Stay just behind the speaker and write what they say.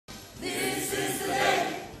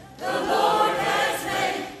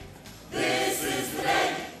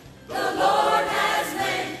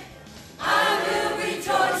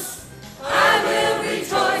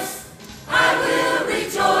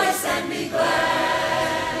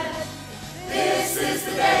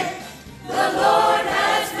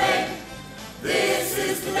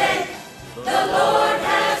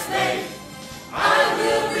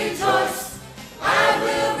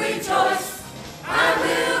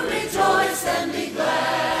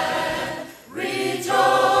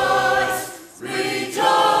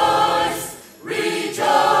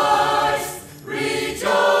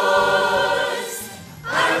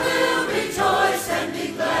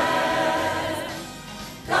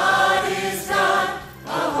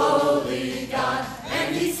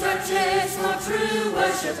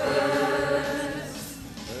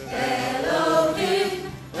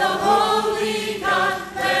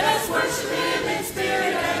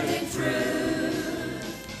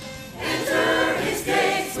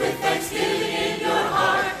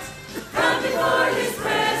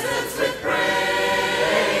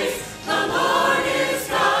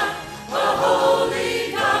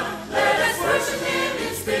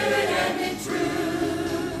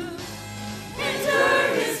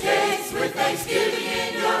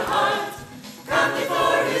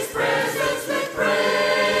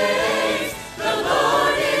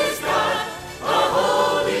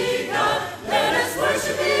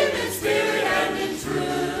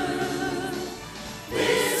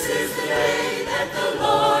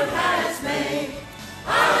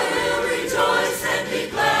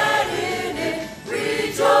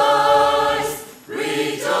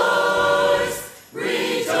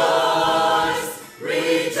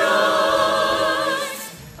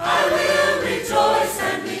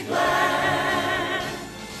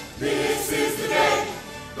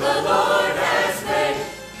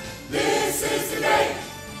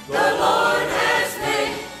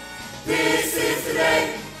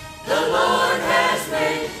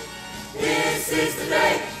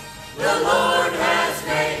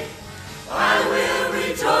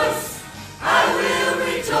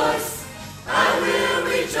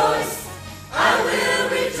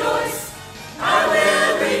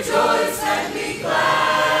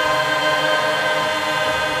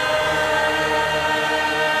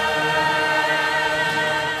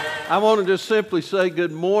I want to just simply say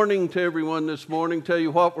good morning to everyone this morning, tell you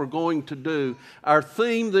what we're going to do. Our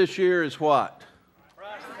theme this year is what?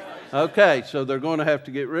 Okay, so they're going to have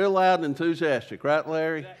to get real loud and enthusiastic, right,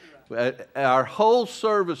 Larry? Our whole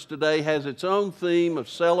service today has its own theme of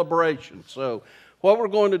celebration. So what we're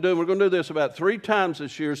going to do this about 3 times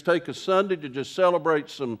this year, is take a Sunday to just celebrate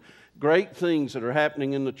some great things that are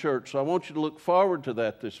happening in the church. So I want you to look forward to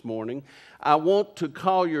that this morning. I want to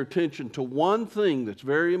call your attention to one thing that's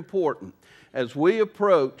very important. As we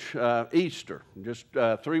approach Easter, just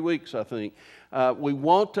 3 weeks, I think, we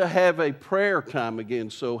want to have a prayer time again.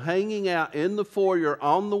 So hanging out in the foyer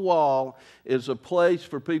on the wall is a place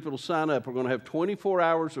for people to sign up. We're going to have 24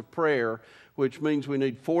 hours of prayer, which means we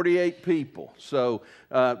need 48 people. So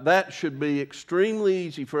that should be extremely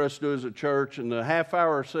easy for us to do as a church. And the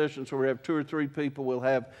half-hour sessions where we have 2 or 3 people, we'll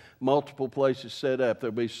have multiple places set up.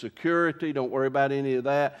 There'll be security. Don't worry about any of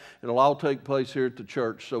that. It'll all take place here at the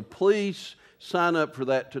church. So please sign up for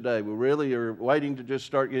that today. We really are waiting to just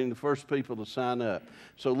start getting the first people to sign up.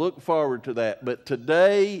 So look forward to that. But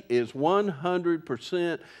today is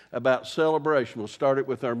 100% about celebration. We'll start it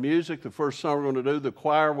with our music. The first song we're going to do, the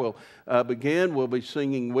choir will begin. We'll be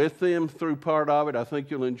singing with them through part of it. I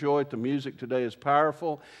think you'll enjoy it. The music today is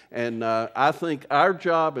powerful. And I think our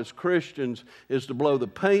job as Christians is to blow the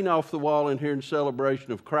paint off the wall in here in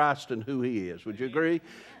celebration of Christ and who He is. Would you agree?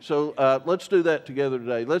 So let's do that together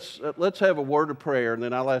today. Let's have a word of prayer, and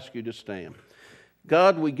then I'll ask you to stand.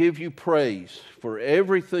 God, we give you praise for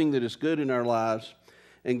everything that is good in our lives.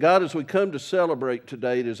 And God, as we come to celebrate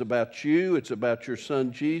today, it is about you. It's about your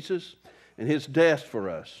Son, Jesus, and His death for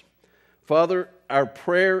us. Father, our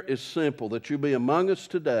prayer is simple, that you be among us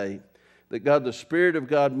today, that God, the Spirit of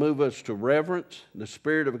God, move us to reverence, the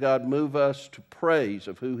Spirit of God move us to praise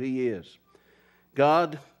of who He is.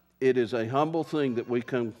 God, it is a humble thing that we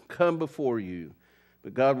can come before you,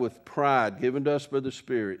 but God, with pride given to us by the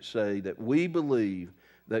Spirit, say that we believe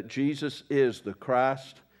that Jesus is the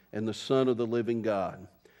Christ and the Son of the living God.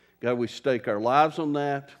 God, we stake our lives on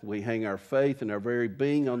that. We hang our faith and our very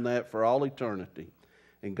being on that for all eternity.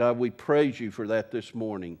 And God, we praise you for that this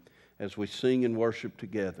morning as we sing and worship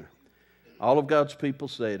together. All of God's people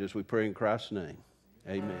say it as we pray in Christ's name.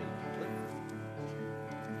 Amen.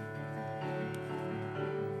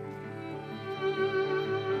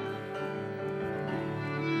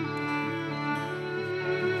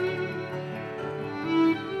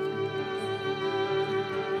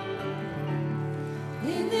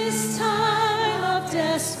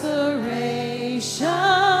 Desperation,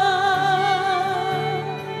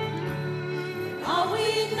 all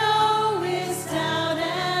we know is doubt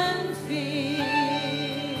and fear.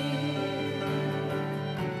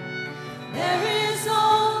 There is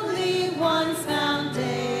only one foundation.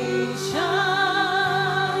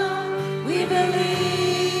 We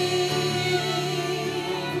believe,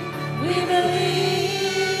 we believe,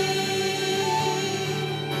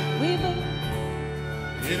 we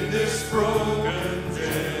believe in this broken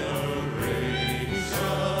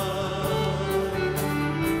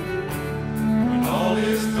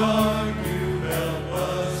God, you help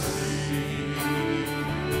us see.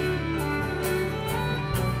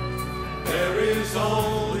 There is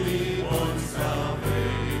only one salvation.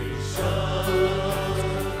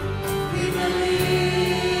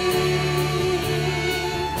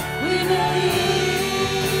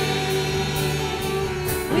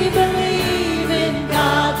 We believe in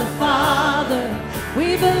God the Father.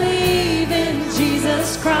 We believe in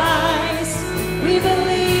Jesus Christ. We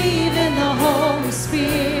believe in the Holy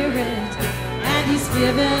Spirit, and He's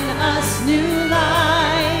given us new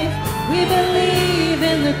life. We believe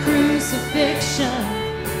in the crucifixion.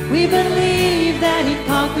 We believe that He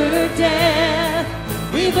conquered death.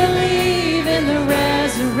 We believe in the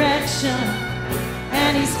resurrection,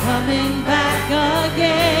 and He's coming back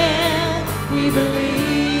again. We believe.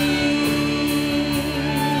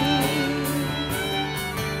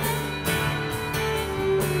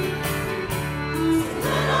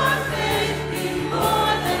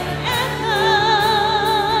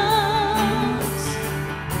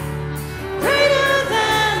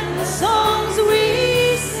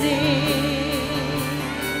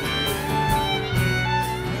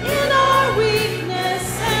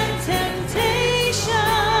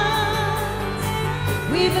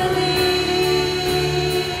 We believe.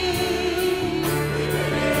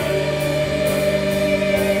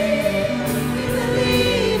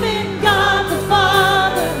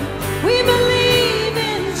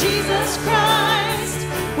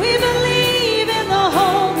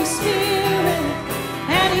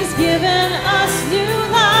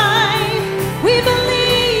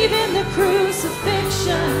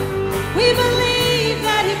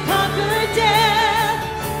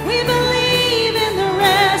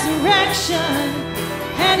 crucifixion,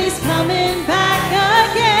 and he's coming back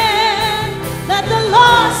again. Let the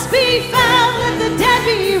lost be found, let the dead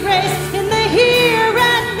be raised in the here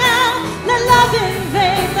and now. Let love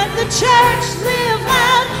invade, let the church live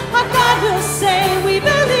loud. Our God will say, we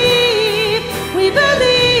believe,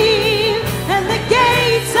 and the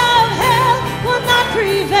gates of hell will not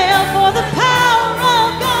prevail, for the power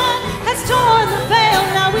of God has torn the veil.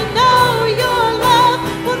 Now we know your love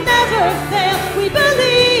will never fail. We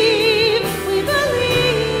believe, we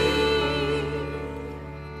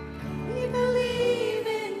believe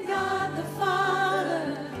in God the Father.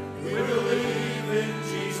 We believe in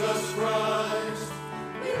Jesus Christ.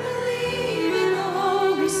 We believe in the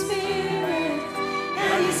Holy Spirit,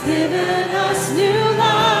 and he's given us new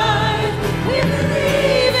life. We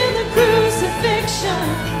believe in the crucifixion.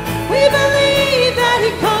 We believe that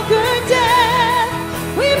he conquered death.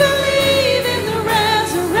 We believe in the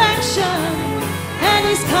resurrection, and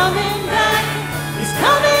he's coming back. He's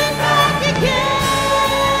coming back again.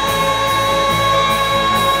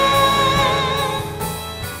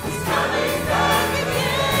 He's coming back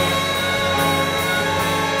again.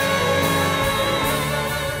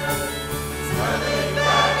 He's coming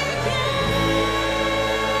back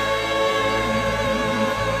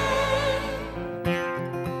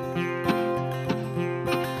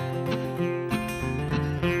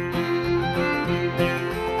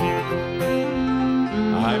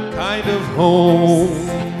I'm kind of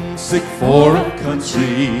homesick for a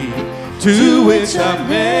country to which I've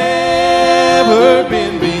never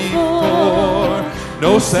been before.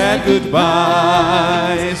 No sad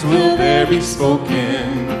goodbyes will there be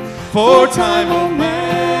spoken, for time won't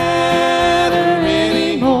matter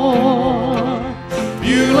anymore.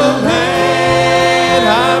 Beulah land,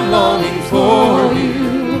 I'm longing for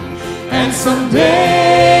you, and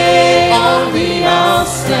someday on thee I'll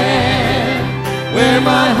stand, where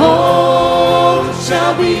my home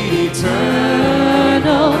shall be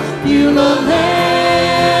eternal. Beulah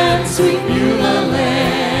land, sweet Beulah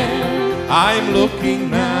land. I'm looking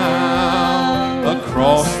now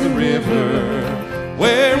across the river,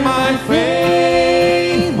 where my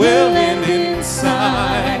faith will end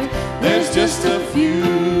inside. There's just a few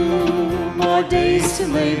more days to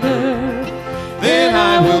labor, then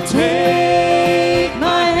I will take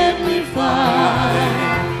my heavenly flight.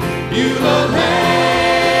 Beulah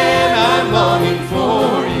land, I'm longing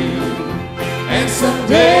for you, and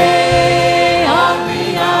someday on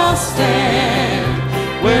thee I'll stand,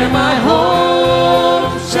 where my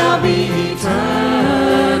home shall be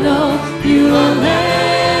eternal. Beulah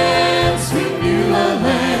land, sweet Beulah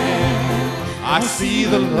land. I see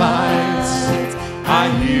the lights, I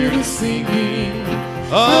hear the singing,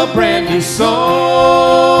 a brand new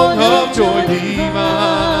song of joy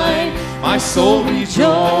divine. My soul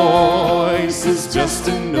rejoices just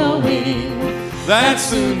in knowing that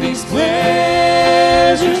soon these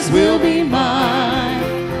pleasures will be mine.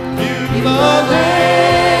 Beulah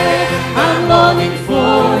land, I'm longing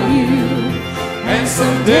for you, and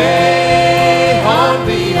someday on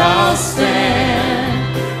thee I'll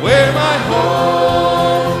stand, where my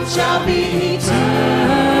home shall be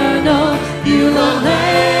eternal. Beulah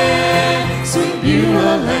land, sweet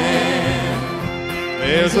Beulah land.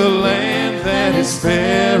 There's a land that is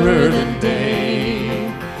fairer than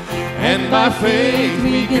day, and by faith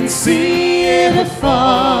we can see it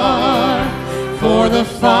afar, for the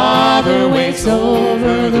Father waits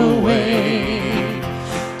over the way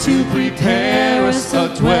to prepare us a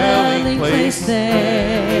dwelling place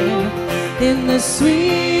there in the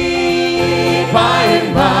sweet by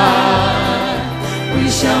and by. We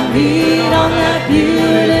shall meet on that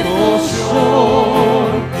beautiful shore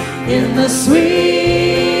in the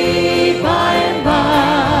sweet by and by.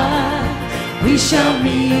 We shall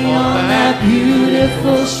meet on that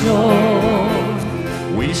beautiful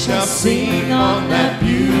shore. We shall sing on that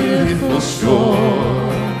beautiful shore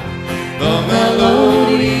the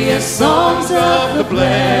melodious songs of the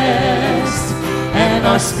blessed, and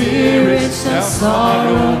our spirits shall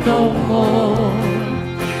sorrow no more.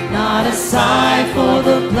 Not a sigh for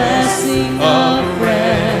the blessing of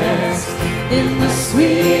rest in the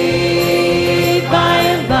sweet by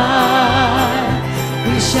and by.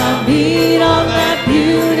 We shall meet on that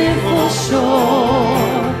beautiful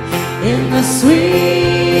shore in the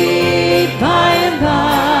sweet by and by.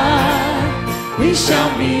 We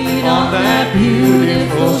shall meet on that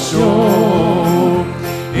beautiful shore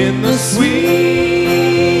in the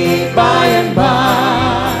sweet by and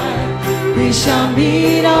by. We shall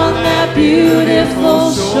meet on that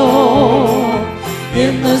beautiful shore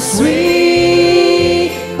in the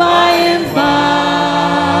sweet by and by.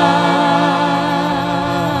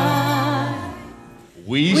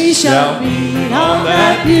 We shall meet on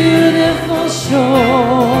that beautiful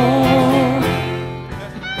shore.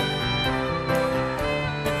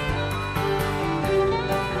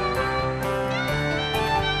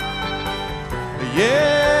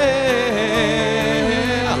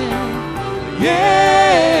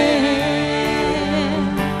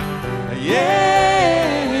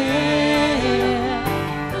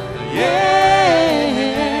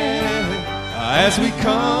 As we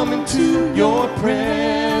come into your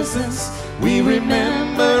presence, we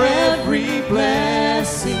remember every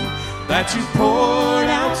blessing that you poured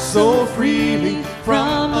out so freely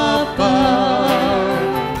from above.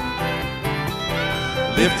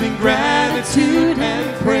 Lifting gratitude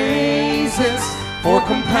and praises for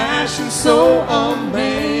compassion so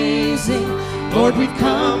amazing. Lord, we've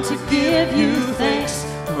come to give you thanks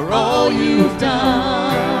for all you've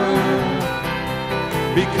done.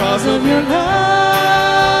 Because of your love,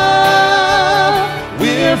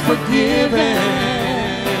 we're forgiven.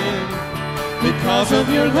 Because of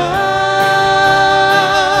your love,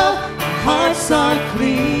 our hearts are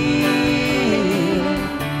clean.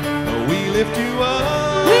 We lift you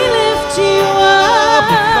up. We lift you up.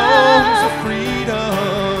 Songs of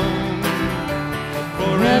freedom.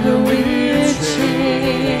 Forever we're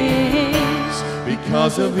changed.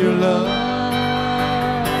 Because of your love.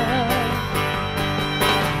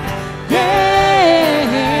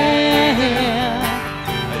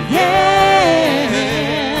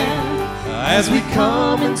 As we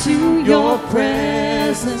come into your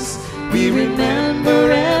presence, we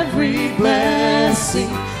remember every blessing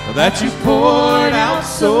that you poured out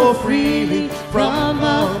so freely from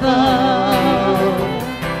above.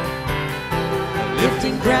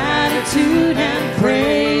 Lifting gratitude and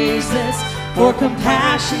praises for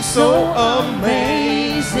compassion so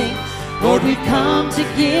amazing. Lord, we come to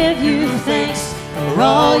give you thanks for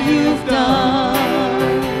all you've done.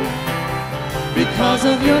 Because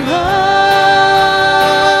of your love,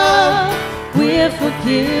 we're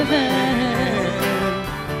forgiven.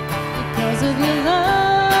 Because of your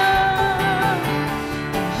love,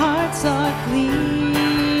 our hearts are clean.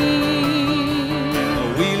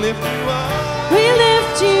 We lift you up. We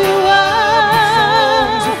lift you up.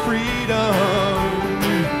 Songs of freedom.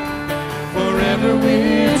 Forever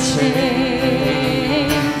we're changed.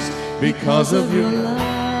 Because of your love.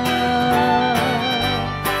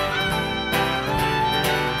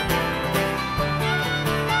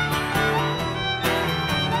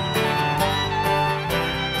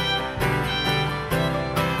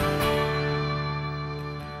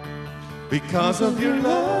 Because of your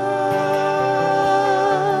love,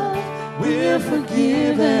 we're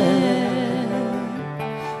forgiven.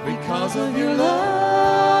 Because of your love,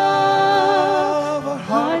 our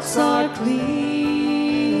hearts are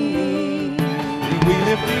clean. We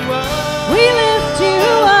lift you up. We lift you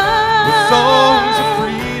up. With songs of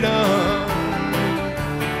freedom.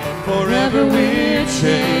 Forever we're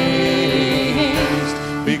changed.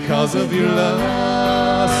 Because of your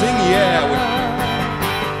love. Sing yeah.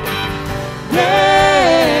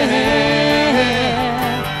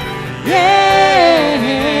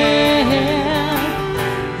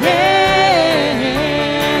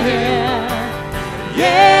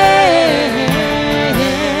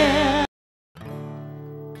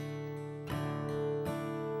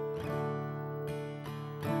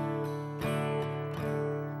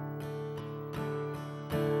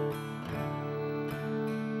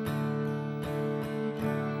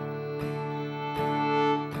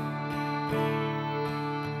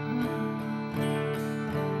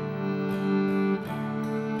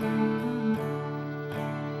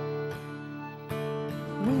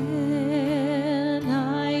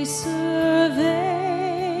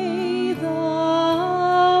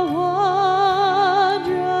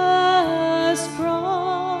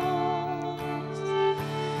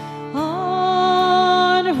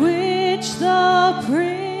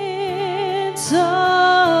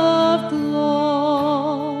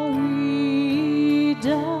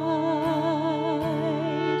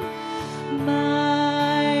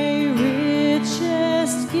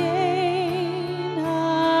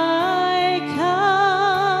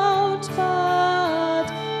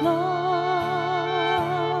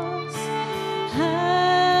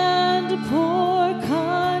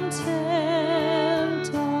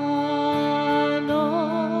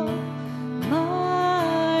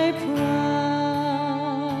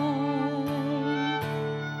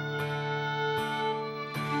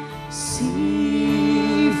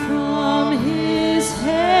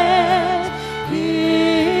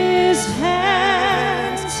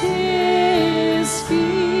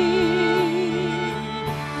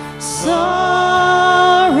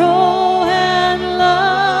 Sorrow and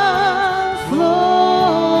love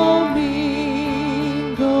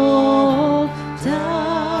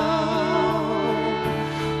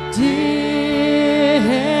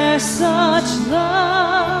much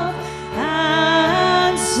love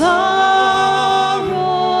and sorrow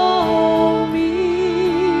meet,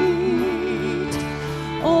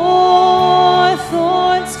 or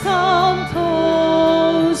thorns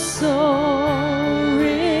compose so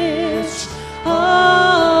rich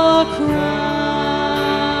a crown.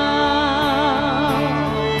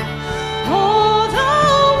 Oh, the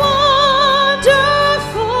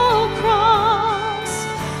wonderful cross!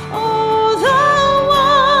 Oh, the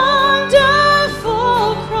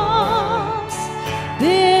wonderful cross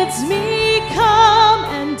bids me come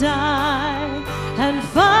and die and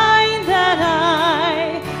find that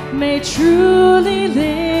I may truly live.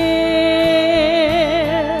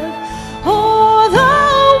 Oh,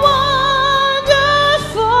 the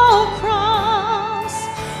wonderful cross!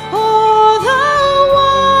 Oh, the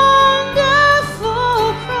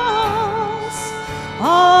wonderful cross!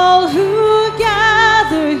 All who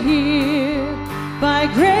gather here by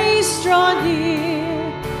grace draw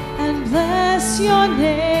near and bless your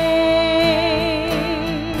name.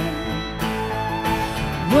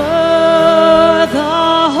 Were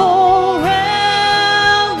the whole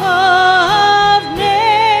realm of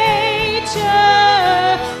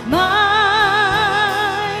nature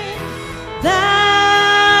mine,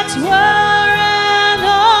 that were an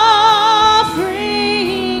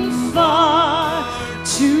offering far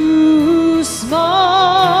too small.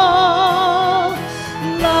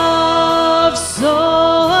 Love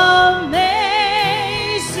so amazing,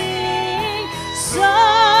 so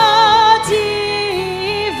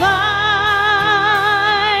divine,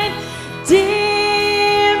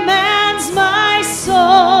 demands my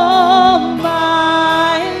soul,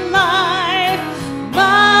 my life,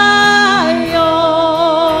 my all.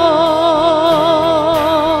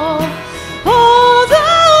 Oh,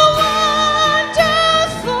 the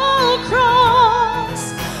wonderful cross!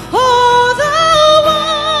 Oh,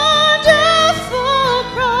 the wonderful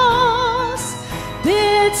cross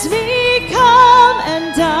bids me come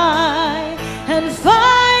and die and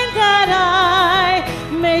find that I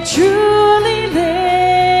may truly live.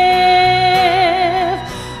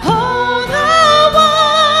 Oh, the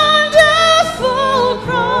wonderful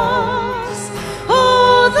cross!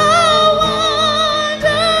 Oh, the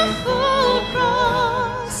wonderful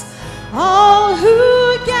cross! All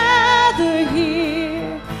who gather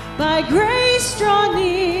here by grace draw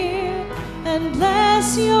near and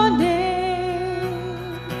bless your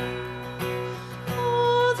name.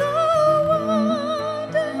 Oh, the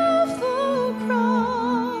wonderful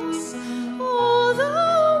cross! Oh, the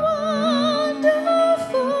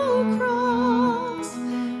wonderful cross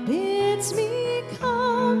bids me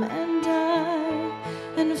come and die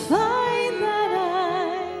and find that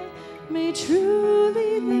I may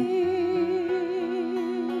truly live.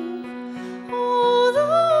 Oh, the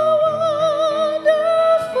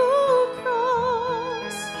wonderful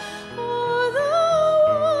cross! Oh, the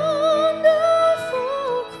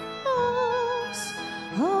wonderful cross!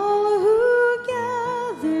 All who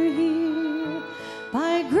gather here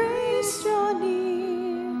by grace draw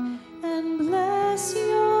near and bless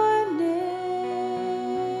your name.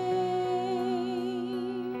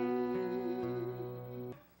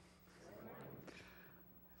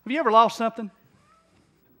 Have you ever lost something?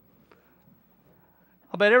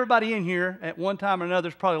 I bet everybody in here at one time or another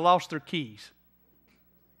has probably lost their keys.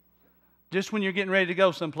 Just when you're getting ready to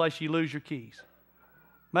go someplace, you lose your keys.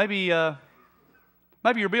 Maybe your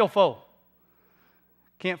billfold.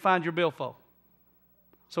 Can't find your billfold.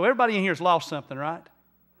 So everybody in here has lost something, right?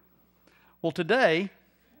 Well, today,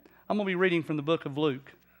 I'm going to be reading from the book of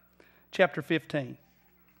Luke, chapter 15.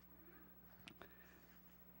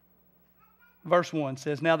 Verse 1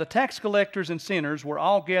 says, Now the tax collectors and sinners were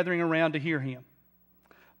all gathering around to hear him.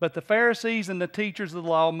 But the Pharisees and the teachers of the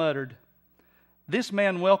law muttered, This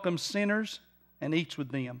man welcomes sinners and eats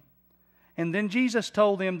with them. And then Jesus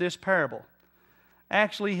told them this parable.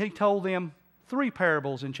 Actually, he told them 3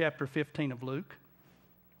 parables in chapter 15 of Luke.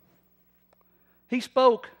 He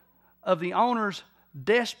spoke of the owner's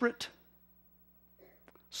desperate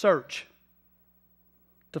search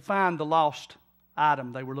to find the lost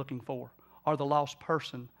item they were looking for, or the lost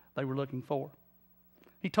person they were looking for.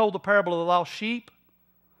 He told the parable of the lost sheep,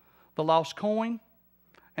 the lost coin,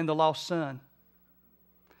 and the lost son.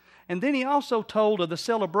 And then he also told of the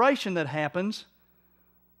celebration that happens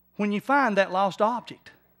when you find that lost object.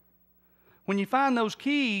 When you find those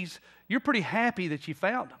keys, you're pretty happy that you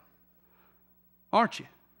found them, aren't you?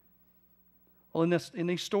 Well, in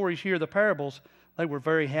these stories here, the parables, they were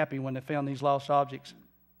very happy when they found these lost objects.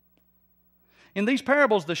 In these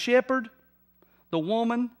parables, the shepherd, the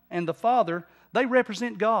woman, and the father, they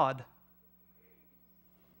represent God.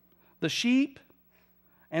 The sheep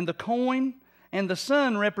and the coin and the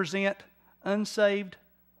sun represent unsaved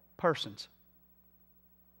persons.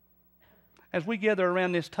 As we gather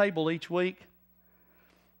around this table each week,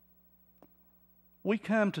 we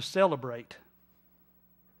come to celebrate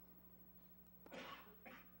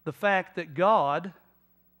the fact that God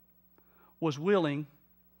was willing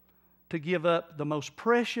to give up the most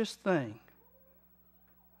precious thing,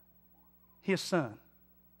 His Son,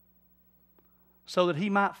 so that He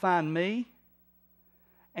might find me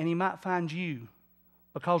and He might find you,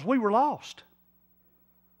 because we were lost.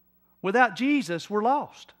 Without Jesus, we're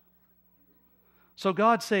lost. So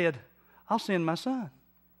God said, I'll send my Son.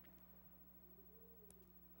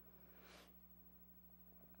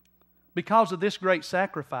 Because of this great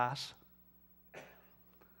sacrifice,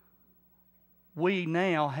 we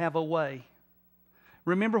now have a way.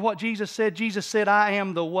 Remember what Jesus said? Jesus said, I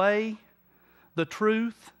am the way, the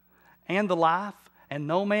truth, and the life, and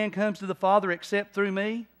no man comes to the Father except through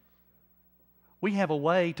me. We have a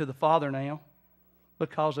way to the Father now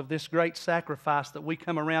because of this great sacrifice that we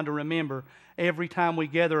come around to remember every time we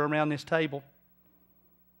gather around this table.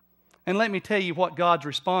 And let me tell you what God's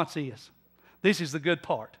response is. This is the good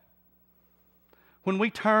part. When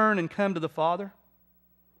we turn and come to the Father,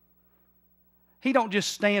 He don't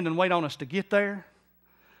just stand and wait on us to get there.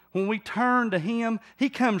 When we turn to Him, He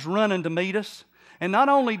comes running to meet us. And not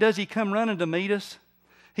only does He come running to meet us,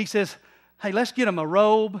 He says, hey, let's get them a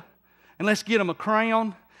robe, and let's get them a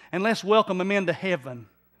crown, and let's welcome them into heaven.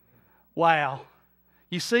 Wow.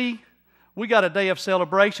 You see, we got a day of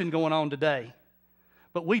celebration going on today.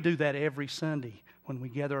 But we do that every Sunday when we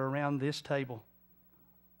gather around this table.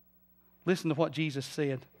 Listen to what Jesus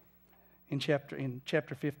said in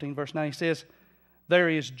chapter 15, verse 9. He says, there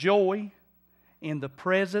is joy in the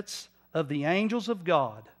presence of the angels of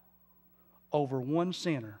God over one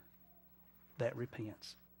sinner that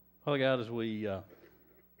repents. Father God, as we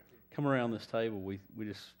come around this table, we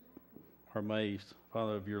just are amazed,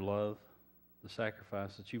 Father, of your love, the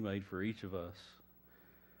sacrifice that you made for each of us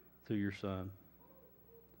through your Son.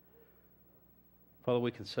 Father,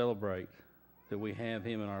 we can celebrate that we have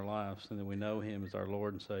Him in our lives and that we know Him as our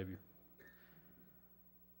Lord and Savior.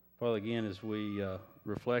 Father, again, as we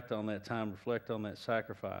reflect on that time, reflect on that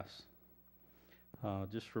sacrifice,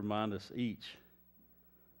 just remind us each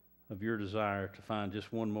of your desire to find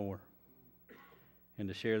just one more and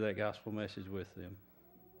to share that gospel message with them.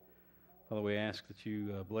 Father, we ask that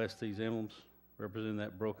you bless these emblems representing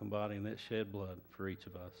that broken body and that shed blood for each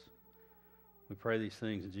of us. We pray these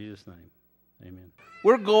things in Jesus' name. Amen.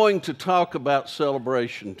 We're going to talk about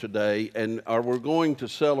celebration today, or we're going to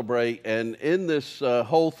celebrate, and in this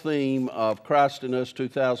whole theme of Christ in Us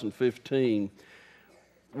 2015,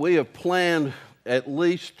 we have planned at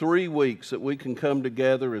least 3 weeks that we can come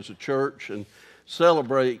together as a church and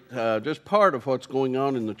celebrate just part of what's going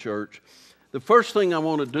on in the church. The first thing I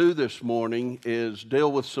want to do this morning is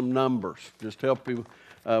deal with some numbers, just help you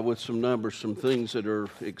with some numbers, some things that are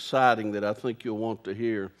exciting that I think you'll want to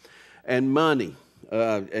hear. And money,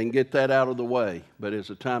 and get that out of the way, but it's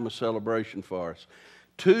a time of celebration for us.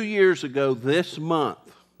 2 years ago this month,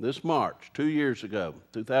 this March, 2 years ago,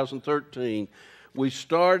 2013, we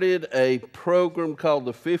started a program called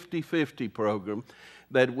the 50-50 program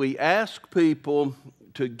that we asked people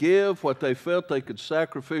to give what they felt they could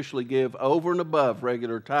sacrificially give over and above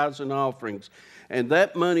regular tithes and offerings, and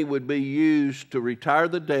that money would be used to retire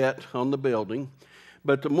the debt on the building.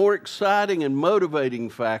 But the more exciting and motivating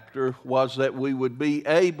factor was that we would be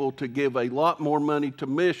able to give a lot more money to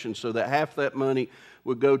missions, so that half that money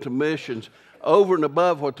would go to missions over and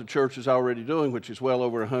above what the church is already doing, which is well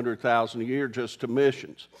over $100,000 a year just to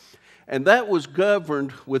missions. And that was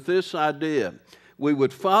governed with this idea. We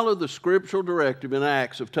would follow the scriptural directive in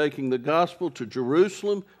Acts of taking the gospel to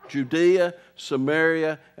Jerusalem, Judea,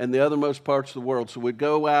 Samaria, and the othermost parts of the world. So we'd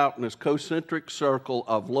go out in this concentric circle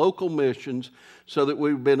of local missions so that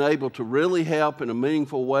we've been able to really help in a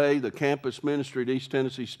meaningful way the campus ministry at East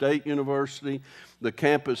Tennessee State University, the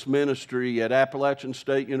campus ministry at Appalachian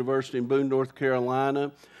State University in Boone, North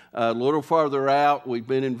Carolina. A little farther out, we've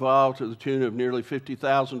been involved to the tune of nearly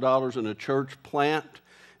 $50,000 in a church plant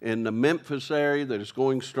in the Memphis area that is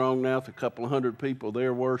going strong now with a couple of hundred people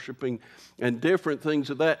there worshiping, and different things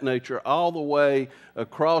of that nature, all the way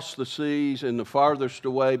across the seas, and the farthest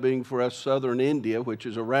away being for us southern India, which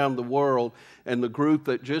is around the world, and the group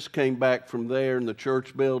that just came back from there, and the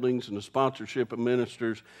church buildings and the sponsorship of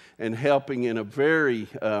ministers, and helping in a very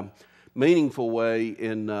meaningful way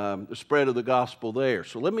in the spread of the gospel there.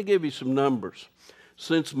 So let me give you some numbers.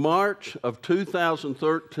 Since March of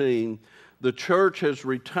 2013, the church has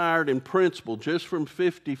retired in principal, just from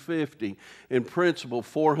 50-50, in principal,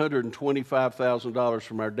 $425,000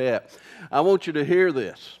 from our debt. I want you to hear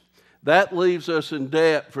this. That leaves us in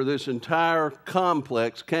debt for this entire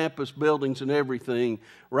complex, campus, buildings, and everything,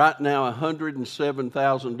 right now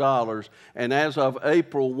 $107,000. And as of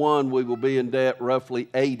April 1, we will be in debt roughly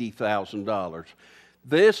 $80,000.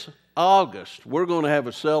 This August, we're going to have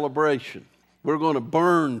a celebration. We're going to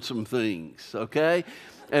burn some things, okay?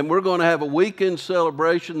 And we're going to have a weekend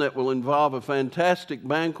celebration that will involve a fantastic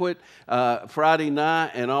banquet Friday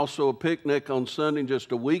night and also a picnic on Sunday,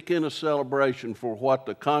 just a weekend of celebration for what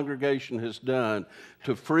the congregation has done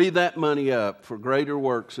to free that money up for greater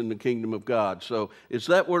works in the kingdom of God. So is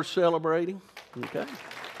that worth celebrating? Okay.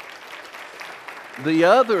 The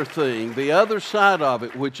other thing, the other side of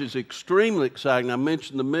it, which is extremely exciting, I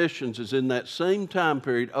mentioned the missions, is in that same time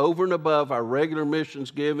period, over and above our regular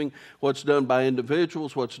missions giving, what's done by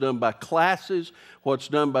individuals, what's done by classes, what's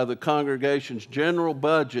done by the congregation's general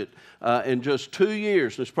budget. In just 2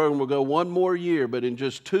 years, this program will go one more year, but in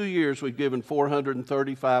just 2 years, we've given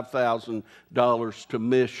 $435,000 to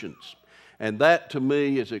missions. And that, to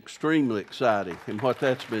me, is extremely exciting in what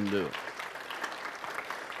that's been doing.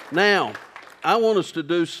 Now, I want us to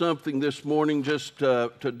do something this morning just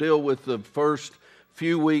to deal with the first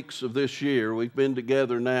few weeks of this year. We've been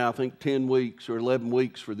together now, I think, 10 weeks or 11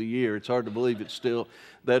 weeks for the year. It's hard to believe it's still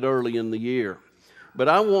that early in the year. But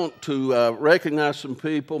I want to recognize some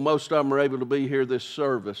people. Most of them are able to be here this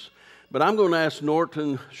service. But I'm going to ask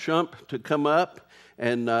Norton Shump to come up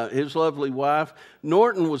and his lovely wife.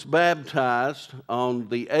 Norton was baptized on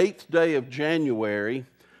the 8th day of January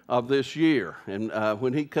of this year. And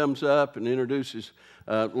when he comes up and introduces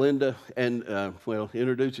Linda and,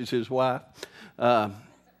 introduces his wife, I'll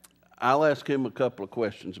ask him a couple of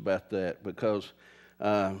questions about that because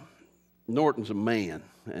Norton's a man,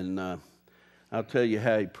 and I'll tell you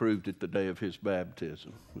how he proved it the day of his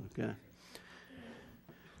baptism, okay?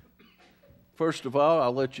 First of all,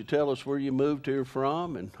 I'll let you tell us where you moved here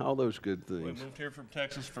from and all those good things. We moved here from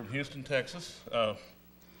Texas, from Houston, Texas.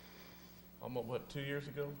 Almost, 2 years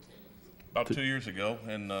ago? About 2 years ago,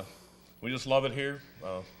 and we just love it here.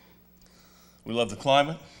 We love the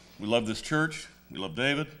climate, we love this church, we love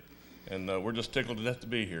David, and we're just tickled to death to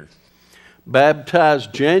be here.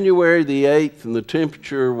 Baptized January the 8th, and the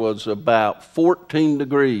temperature was about 14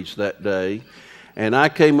 degrees that day, and I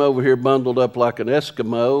came over here bundled up like an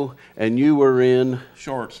Eskimo, and you were in?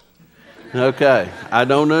 Shorts. Okay, I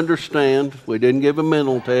don't understand. We didn't give a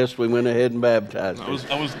mental test. We went ahead and baptized him.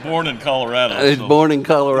 I was born in Colorado. I was born in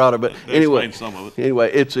Colorado, but anyway, some of it. Anyway,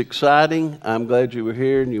 it's exciting. I'm glad you were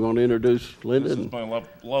here, and you want to introduce Linda? This is my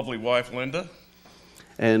lovely wife, Linda.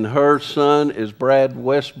 And her son is Brad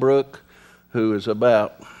Westbrook, who is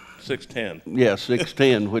about 6'10". Yeah,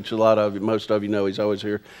 6'10", which most of you know. He's always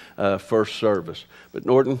here first service. But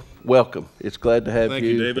Norton, welcome. It's glad to have Thank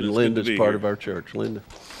you, David. And It's Linda's good to be part here. of our church. Linda.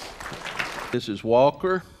 This is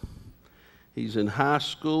Walker. He's in high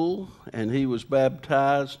school, and he was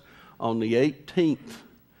baptized on the 18th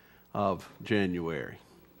of January.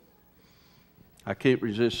 I can't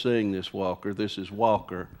resist saying this, Walker. This is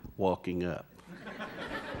Walker walking up.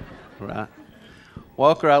 Right?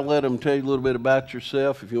 Walker, I'll let him tell you a little bit about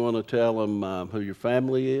yourself if you want to tell them who your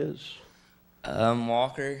family is.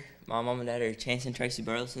 Walker. My mom and dad are Chance and Tracy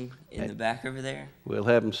Burleson in the back over there. We'll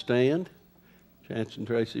have them stand. Chance and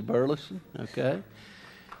Tracy Burleson, okay.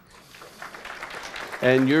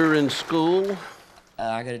 And you're in school?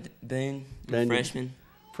 I go to Boone, I'm a freshman.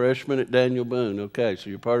 Freshman at Daniel Boone, okay. So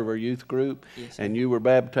you're part of our youth group. Yes, sir. And you were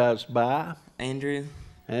baptized by? Andrew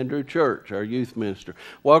Church, our youth minister.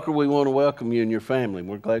 Walker, we want to welcome you and your family.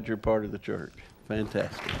 We're glad you're part of the church.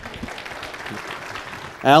 Fantastic.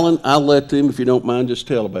 Alan, I'll let them, if you don't mind, just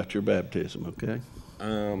tell about your baptism, okay?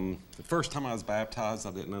 The first time I was baptized,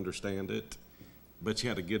 I didn't understand it. But you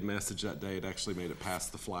had a good message that day. It actually made it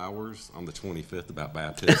past the flowers on the 25th about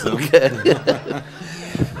baptism. Okay.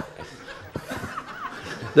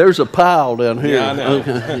 There's a pile down here. Yeah, I know.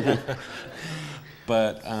 Okay.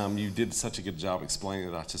 But you did such a good job explaining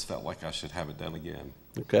it, I just felt like I should have it done again.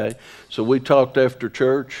 Okay. So we talked after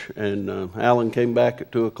church, and Alan came back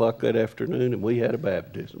at 2 o'clock that afternoon, and we had a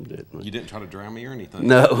baptism, didn't we? You didn't try to drown me or anything?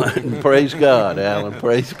 No. Praise God, Alan.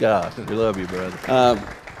 Praise God. We love you, brother.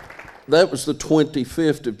 That was the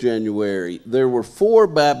 25th of January. There were 4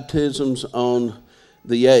 baptisms on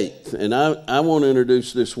the 8th, and I want to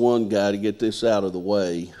introduce this one guy to get this out of the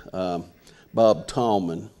way, Bob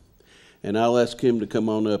Tallman, and I'll ask him to come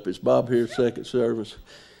on up. Is Bob here, second service?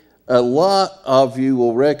 A lot of you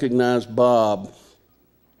will recognize Bob,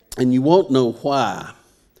 and you won't know why,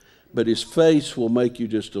 but his face will make you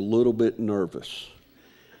just a little bit nervous.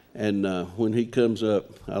 And when he comes up,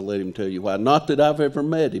 I'll let him tell you why. Not that I've ever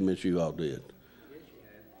met him as you all did.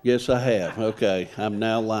 Yes, I have. Okay, I'm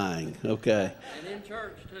now lying. Okay. And in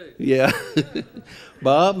church, too. Yeah.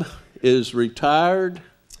 Bob is retired.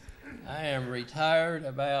 I am retired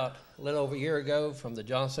about a little over a year ago from the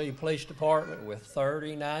Johnson City Police Department with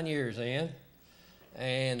 39 years in.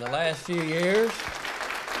 And the last few years,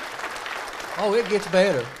 oh, it gets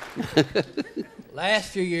better. Last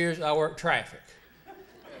few years, I worked traffic.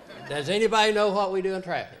 Does anybody know what we do in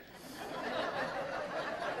traffic?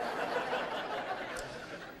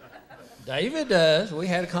 David does. We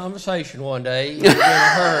had a conversation one day. He was in a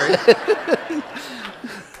hurry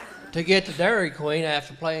to get to Dairy Queen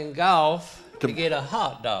after playing golf to get a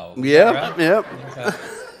hot dog. Yep, right? yep. Okay.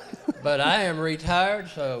 But I am retired,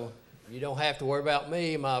 so you don't have to worry about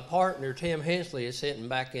me. My partner, Tim Hensley, is sitting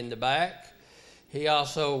back in the back. He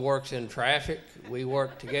also works in traffic. We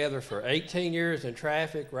worked together for 18 years in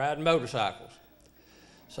traffic, riding motorcycles.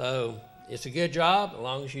 So it's a good job as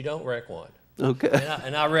long as you don't wreck one. Okay.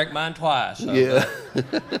 And I wrecked mine twice. So Yeah.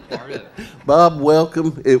 part of it. Bob,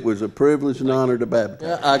 welcome. It was a privilege and honor to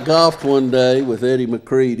baptize. I golfed one day with Eddie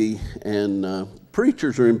McCready, and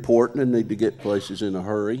preachers are important and need to get places in a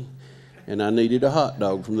hurry. And I needed a hot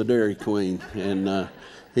dog from the Dairy Queen. And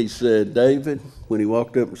he said, David, when he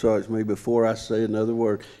walked up and saw it was me, before I say another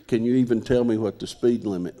word, can you even tell me what the speed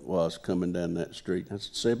limit was coming down that street? I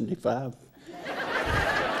said, 75.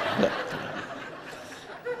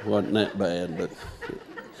 Wasn't that bad, but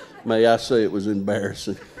may I say it was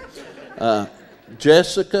embarrassing.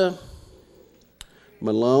 Jessica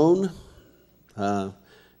Malone,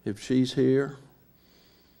 if she's here,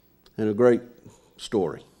 and a great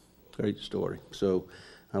story. So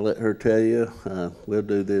I'll let her tell you. We'll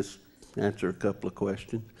do this, answer a couple of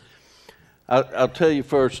questions. I'll tell you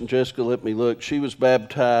first, and Jessica, let me look. She was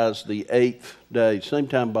baptized the 8th day, same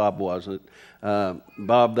time Bob wasn't.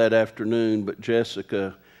 Bob that afternoon, but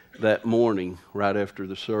Jessica that morning, right after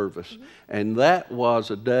the service. Mm-hmm. And that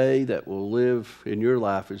was a day that will live in your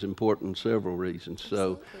life as important for several reasons.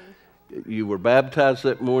 So you were baptized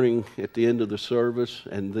that morning at the end of the service,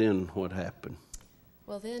 and then what happened?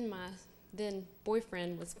 Well, then my then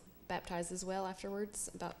boyfriend was baptized as well afterwards,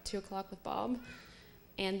 about 2 o'clock with Bob.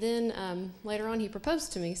 And then later on he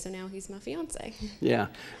proposed to me, so now he's my fiance. Yeah,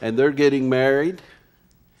 and they're getting married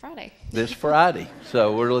Friday. This Friday.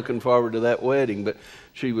 So we're looking forward to that wedding. But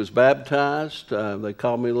she was baptized. They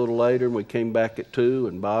called me a little later, and we came back at 2,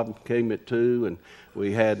 and Bob came at 2, and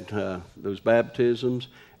we had those baptisms,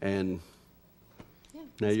 and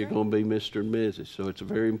now you're going to be Mr. and Mrs. So it's a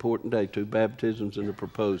very important day, 2 baptisms and a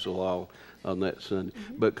proposal all on that Sunday.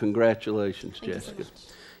 Mm-hmm. But congratulations, Thank Jessica. you so much.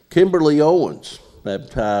 Kimberly Owens,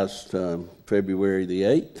 baptized February the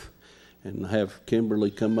 8th, and have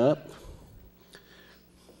Kimberly come up.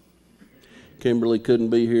 Kimberly couldn't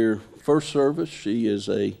be here first service. She is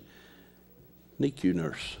a NICU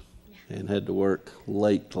nurse and had to work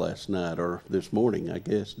late last night, or this morning, I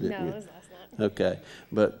guess, didn't you? No, it was last night. Okay.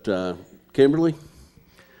 But Kimberly,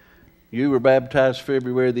 you were baptized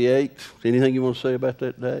February the 8th. Anything you want to say about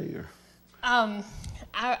that day? Or?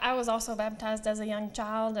 I was also baptized as a young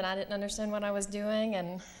child, and I didn't understand what I was doing,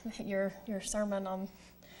 and your sermon on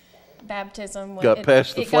baptism got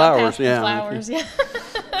past the flowers, yeah. Flowers, yeah.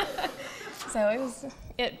 So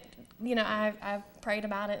I prayed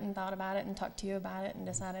about it and thought about it and talked to you about it and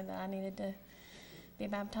decided that I needed to be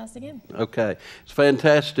baptized again. Okay. It's a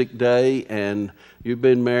fantastic day, and you've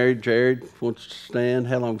been married. Jared wants to stand.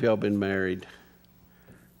 How long have y'all been married?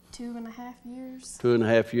 2.5 years.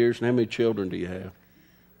 2.5 years. And how many children do you have?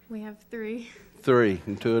 We have 3. 3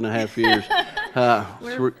 in 2.5 years.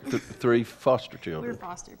 3 foster children. We're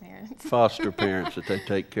foster parents. Foster parents that they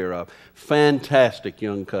take care of. Fantastic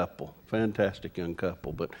young couple.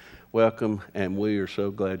 But welcome, and we are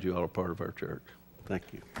so glad you all are part of our church.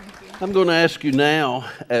 Thank you. Thank you. I'm going to ask you now,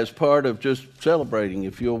 as part of just celebrating,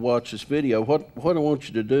 if you'll watch this video, what I want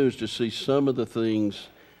you to do is to see some of the things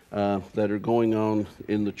that are going on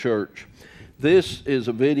in the church. This is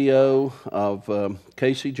a video of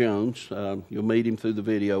Casey Jones. You'll meet him through the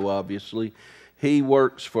video, obviously. He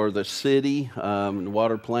works for the city, the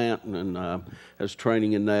water plant, and has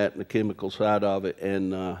training in that and the chemical side of it,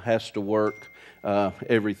 and has to work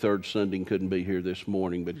every third Sunday and couldn't be here this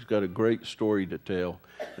morning. But he's got a great story to tell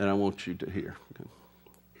that I want you to hear.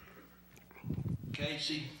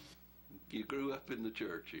 Casey, you grew up in the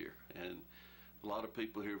church here, and a lot of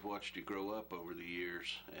people here have watched you grow up over the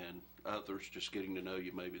years, and others just getting to know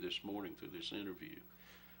you maybe this morning through this interview.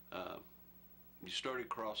 You started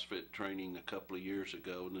CrossFit training a couple of years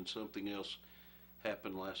ago, and then something else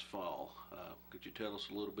happened last fall. Could you tell us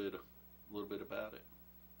a little bit about it?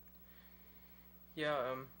 Yeah,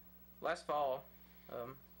 last fall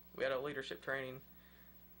we had a leadership training,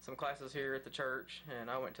 some classes here at the church, and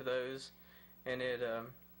I went to those, and it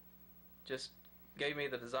just gave me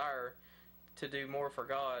the desire to do more for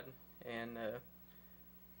God, and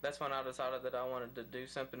that's when I decided that I wanted to do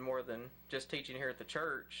something more than just teaching here at the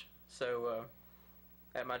church. So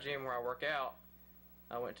at my gym where I work out,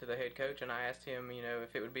 I went to the head coach and I asked him,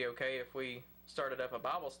 if it would be okay if we started up a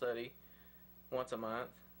Bible study once a month,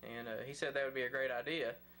 and he said that would be a great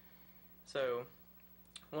idea. So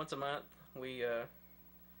once a month, we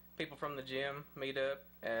people from the gym meet up,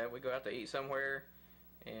 we go out to eat somewhere,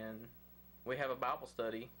 and we have a Bible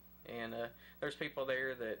study, and there's people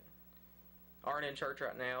there that aren't in church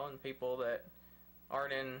right now and people that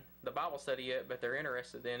aren't in the Bible study yet, but they're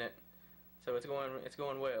interested in it. So it's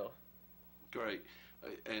going well. Great.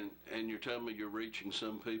 And you're telling me you're reaching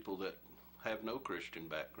some people that have no Christian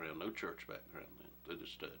background, no church background then, through the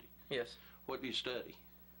study. Yes. What do you study?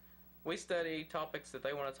 We study topics that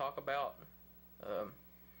they want to talk about.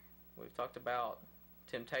 We've talked about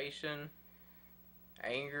temptation,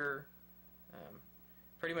 anger,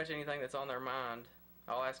 pretty much anything that's on their mind.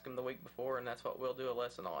 I'll ask them the week before, and that's what we'll do a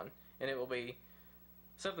lesson on. And it will be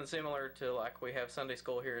something similar to like we have Sunday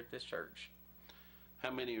school here at this church. How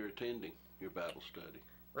many are attending your Bible study?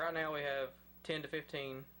 Right now we have 10 to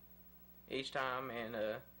 15 each time, and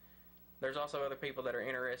there's also other people that are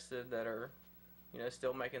interested that are,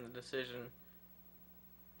 still making the decision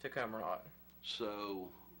to come or not. So,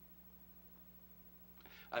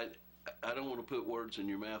 I don't want to put words in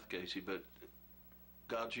your mouth, Casey, but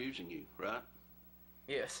God's using you, right?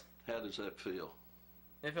 Yes. How does that feel?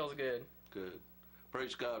 It feels good. Good.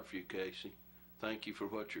 Praise God for you, Casey. Thank you for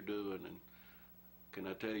what you're doing, and can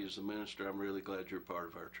I tell you, as the minister, I'm really glad you're part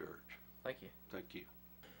of our church. Thank you. Thank you.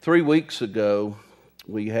 3 weeks ago,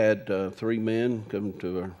 we had 3 men come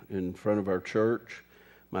in front of our church.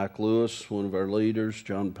 Mike Lewis, one of our leaders,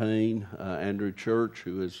 John Payne, Andrew Church,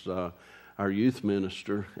 who is our youth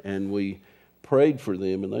minister, and we prayed for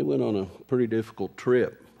them, and they went on a pretty difficult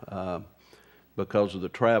trip because of the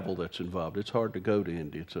travel that's involved. It's hard to go to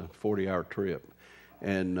India. It's a 40-hour trip.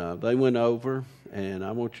 And they went over, and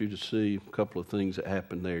I want you to see a couple of things that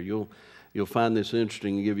happened there. You'll find this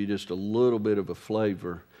interesting and give you just a little bit of a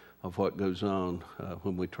flavor of what goes on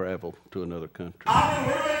when we travel to another country. The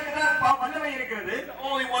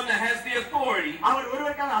only one that has the authority to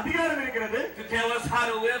tell us how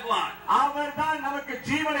to live life,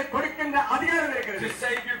 to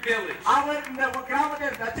save your village,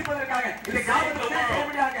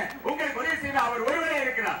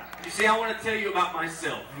 You see, I want to tell you about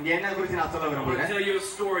myself. I want to tell you a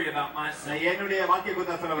story about myself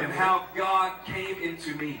and how God came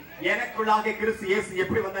into me.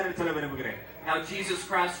 How Jesus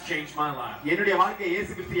Christ changed my life. You see,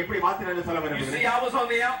 I was on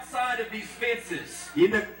the outside of these fences.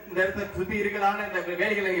 I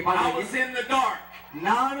was in the dark.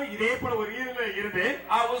 I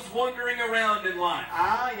was wandering around in life.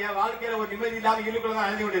 I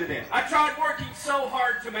tried working so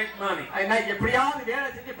hard to make money, to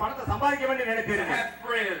have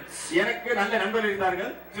friends,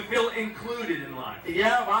 to feel included in life, to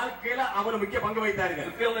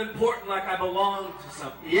feel important like I belonged to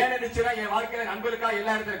something.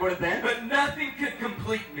 But nothing could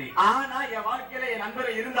complete me. I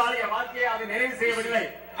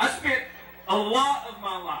spent a lot of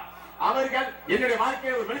my life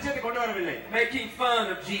making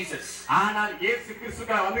fun of Jesus, mocking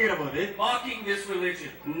this religion,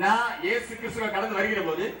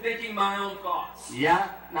 thinking my own thoughts, living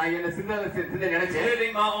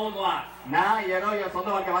my own life.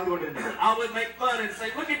 I would make fun and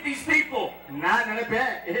say, look at these people. They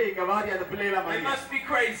must be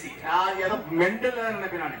crazy. And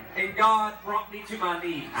God brought me to my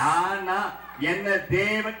knees. And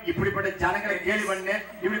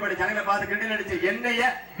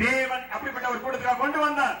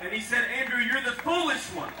he said, Andrew, you're the foolish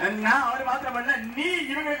one.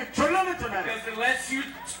 Because unless you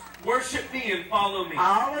worship me and follow me,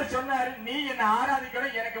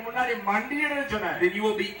 then you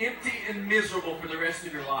will be empty and miserable for the rest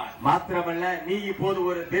of your life.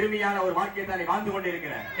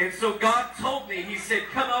 And so God told me, he said,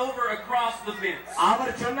 come over across the fence.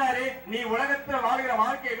 Be a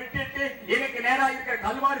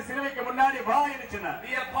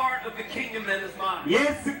part of the kingdom that is mine,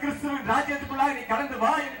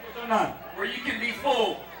 where you can be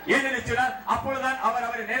full, where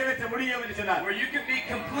you can be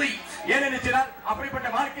complete,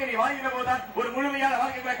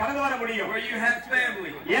 வாழ்க்கைக்குள்ள கடந்து வர முடியும். Where you have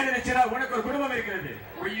family. ஏன்னு சொன்னால் உனக்கு ஒரு குடும்பம் இருக்கிறது.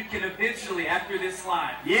 Where you can eventually, after this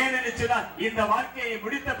life, ஏன்னு சொன்னால் இந்த வாழ்க்கையை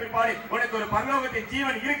முடித்த பிற்பாடு உனக்கு ஒரு பரலோகத்தின்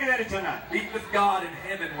ஜீவன் இருக்கிறது சொன்னார். meet with God in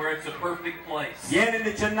heaven where it's a perfect place.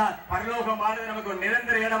 ஏன்னு சொன்னால் பரலோகமானது நமக்கு ஒரு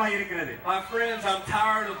நிரந்தர இடமாய் இருக்கிறது. My friends, I'm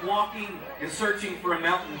tired of walking and searching for a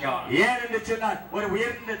mountain God. ஏன்னு சொன்னால் ஒரு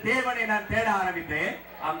உயர்ந்த தேவனை நான் தேட ஆரம்பித்தேன்.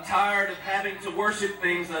 I'm tired of having to worship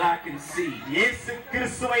things that I can see. இயேசு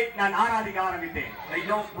கிறிஸ்துவை நான் ஆராதிக்க ஆரம்பித்தேன். They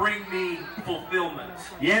don't bring me fulfillment.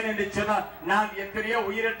 ஏனென்று சொன்னால் நான் எத்தனையோ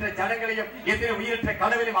உயிரற்ற ஜனங்களையும் எத்தனையோ உயிரற்ற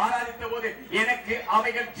கடவுளையும் ஆராதித்த போது எனக்கு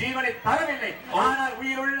அவைகள் ஜீவனை தரவில்லை. ஆனால்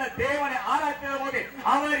உயிருள்ள தேவனை ஆராதித்த போது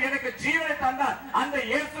அவர் எனக்கு ஜீவனை தந்தார். அந்த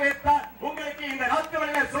இயேசுவை தான் உங்களுக்கு இந்த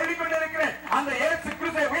நாட்களிலே சொல்லிக் கொண்டிருக்கிறேன். அந்த இயேசு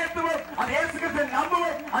கிறிஸ்துவை உயர்த்துவோம், அந்த இயேசு கிறிஸ்துவை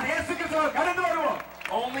நம்புவோம், அந்த இயேசு கிறிஸ்துவை கடந்து வருவோம்.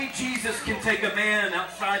 Only Jesus can take a man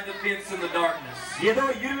outside the fence in the darkness. ஏதோ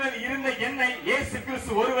இருந்த என்னை இயேசு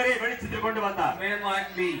கிறிஸ்து ஒருவரே வெளிச்சத்தில் கொண்டு வந்தார். A man like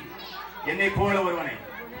me, என்னை போல ஒருவனை,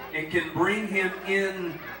 and can bring him in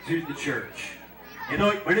to the church. ஏதோ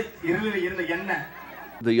இருளில் இருந்த என்ன.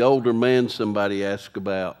 The older man somebody asked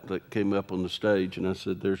about that came up on the stage, and I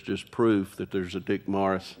said, there's just proof that there's a Dick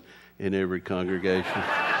Morris in every congregation.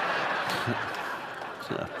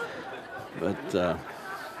 But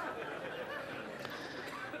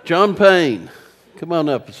John Payne, come on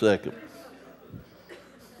up a second.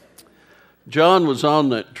 John was on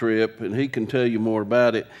that trip, and he can tell you more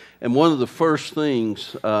about it. And one of the first things,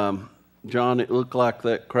 John, it looked like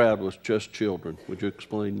that crowd was just children. Would you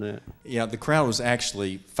explain that? Yeah, the crowd was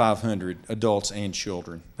actually 500 adults and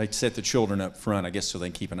children. They set the children up front, I guess, so they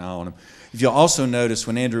can keep an eye on them. If you'll also notice,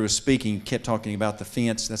 when Andrew was speaking, he kept talking about the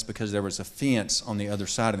fence. That's because there was a fence on the other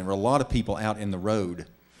side, and there were a lot of people out in the road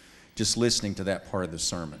just listening to that part of the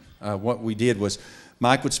sermon. What we did was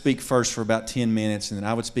Mike would speak first for about 10 minutes, and then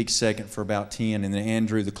I would speak second for about 10, and then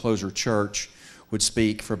Andrew, the closer church, would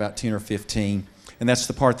speak for about 10 or 15. And that's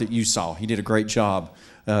the part that you saw. He did a great job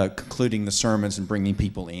concluding the sermons and bringing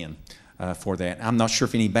people in for that. I'm not sure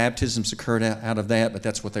if any baptisms occurred out of that, but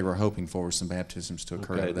that's what they were hoping for, some baptisms to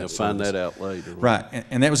occur out of that. They'll find that out later. Right,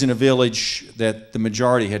 and that was in a village that the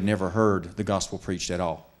majority had never heard the gospel preached at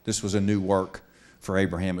all. This was a new work for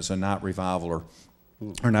Abraham. It was a night revival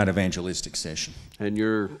or night evangelistic session. And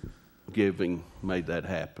your giving made that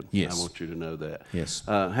happen. Yes. I want you to know that. Yes.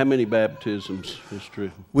 How many baptisms is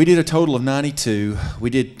true? We did a total of 92.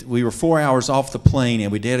 We were 4 hours off the plane,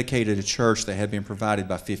 and we dedicated a church that had been provided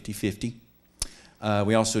by 50/50.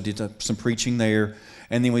 We also did some preaching there,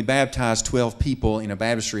 and then we baptized 12 people in a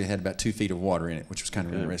baptistry that had about 2 feet of water in it, which was kind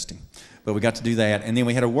of interesting. But we got to do that, and then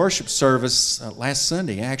we had a worship service last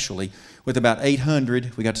Sunday, actually, with about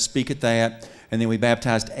 800. We got to speak at that, and then we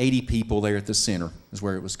baptized 80 people there at the center, is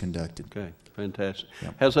where it was conducted. Okay, fantastic.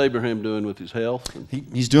 Yep. How's Abraham doing with his health?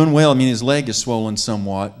 He's doing well. I mean, his leg is swollen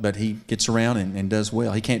somewhat, but he gets around and does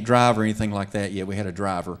well. He can't drive or anything like that yet. We had a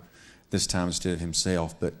driver this time instead of himself,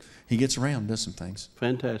 but he gets around, does some things.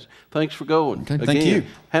 Fantastic. Thanks for going. Okay, thank you.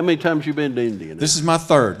 How many times you been to India now? This is my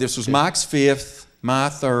third. This was Mike's fifth, my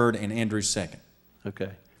third, and Andrew's second.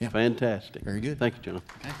 Okay. Yeah. Fantastic. Very good. Thank you, John.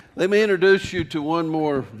 Okay. Let me introduce you to one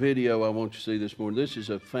more video I want you to see this morning. This is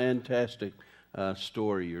a fantastic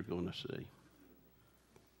story you're going to see.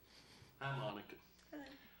 Hi,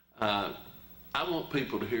 Monica. I want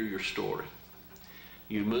people to hear your story.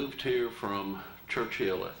 You moved here from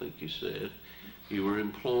Churchill, I think you said. You were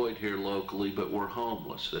employed here locally, but were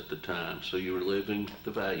homeless at the time, so you were living at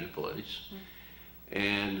the Value Place.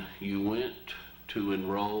 And you went to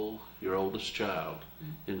enroll your oldest child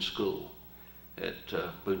in school at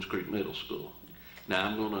Boones Creek Middle School. Now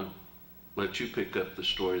I'm going to let you pick up the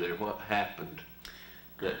story there. What happened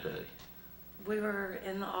that day? We were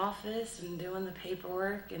in the office and doing the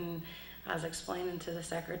paperwork, and I was explaining to the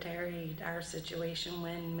secretary our situation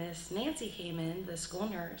when Miss Nancy came in, the school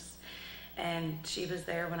nurse, and she was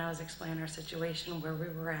there when I was explaining our situation, where we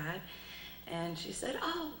were at. And she said,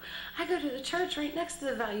 "Oh, I go to the church right next to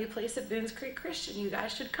the Value Place at Boones Creek Christian. You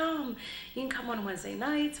guys should come. You can come on Wednesday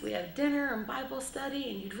nights. We have dinner and Bible study,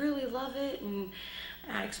 and you'd really love it." And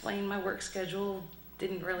I explained my work schedule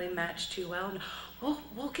didn't really match too well. And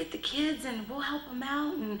we'll get the kids and we'll help them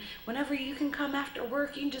out. And whenever you can come after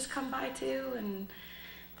work, you can just come by too. And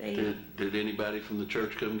they did anybody from the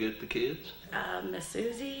church come get the kids? Miss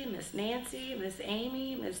Susie, Miss Nancy, Miss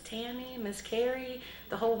Amy, Miss Tammy, Miss Carrie,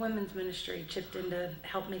 the whole women's ministry chipped in to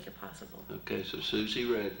help make it possible. Okay, so Susie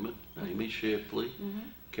Redmond, Amy Shipley,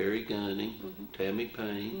 Carrie Gunning, Tammy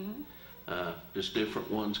Payne, just different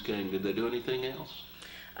ones came. Did they do anything else?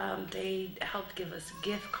 They helped give us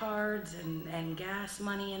gift cards and gas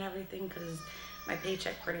money and everything, because my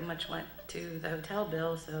paycheck pretty much went to the hotel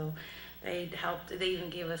bill, so They helped. They even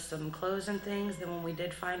gave us some clothes and things. Then when we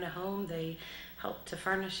did find a home, they helped to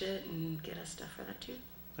furnish it and get us stuff for that too.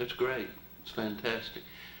 That's great. It's fantastic.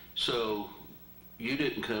 So you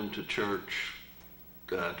didn't come to church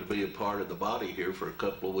to be a part of the body here for a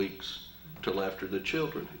couple of weeks till after the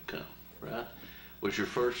children had come, right? Was your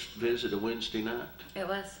first visit a Wednesday night? It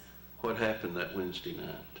was. What happened that Wednesday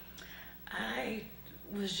night? I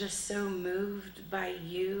was just so moved by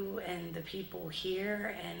you and the people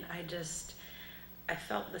here, and I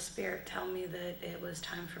felt the Spirit tell me that it was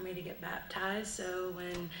time for me to get baptized. So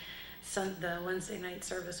when the Wednesday night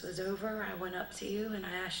service was over, I went up to you and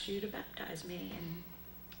I asked you to baptize me. And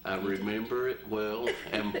I remember it well,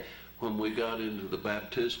 and when we got into the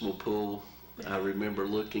baptismal pool, I remember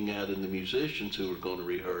looking out, and the musicians who were going to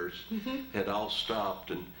rehearse had all stopped,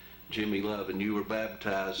 and Jimmy Love, and you were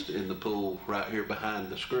baptized in the pool right here behind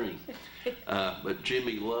the screen. But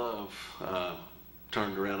Jimmy Love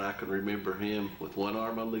turned around. I can remember him with one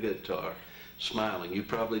arm on the guitar, smiling. You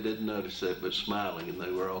probably didn't notice that, but smiling, and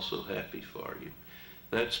they were also happy for you.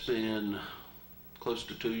 That's been close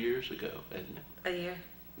to 2 years ago, hasn't it? A year.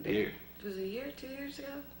 Year. It was a year, 2 years ago,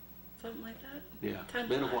 something like that. Yeah, Time it's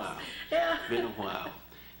been a flies. while. Yeah. Been a while.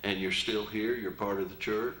 And you're still here, you're part of the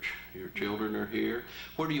church, your children are here.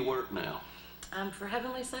 Where do you work now? For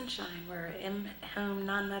Heavenly Sunshine, we're in-home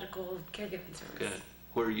non-medical caregiving service. Okay.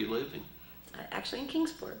 Where are you living? Actually in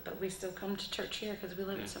Kingsport, but we still come to church here because we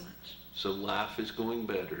love it so much. So life is going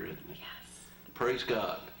better, isn't it? Yes. Praise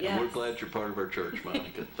God. Yes. And we're glad you're part of our church,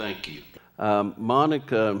 Monica. Thank you.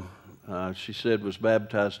 Monica, she said, was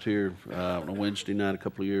baptized here on a Wednesday night a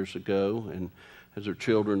couple of years ago, and has her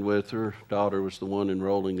children with her. Daughter was the one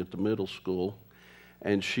enrolling at the middle school.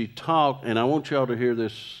 And she talked, and I want y'all to hear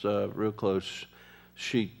this real close.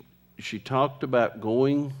 She talked about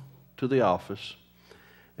going to the office,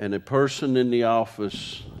 and a person in the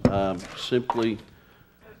office simply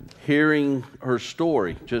hearing her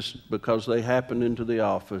story just because they happened into the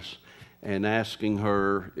office and asking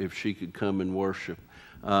her if she could come and worship.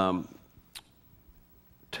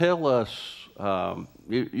 Tell us,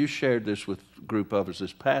 you shared this with a group of us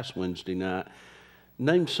this past Wednesday night.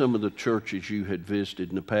 Name some of the churches you had visited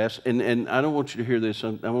in the past. And I don't want you to hear this. I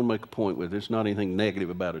want to make a point with it. It's not anything negative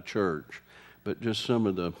about a church, but just some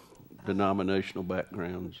of the denominational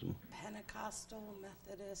backgrounds. Pentecostal,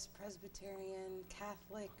 Methodist, Presbyterian,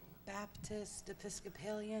 Catholic, Baptist,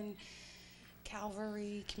 Episcopalian,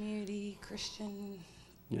 Calvary, Community, Christian,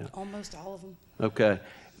 Yeah. almost all of them. Okay.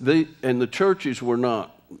 And the churches were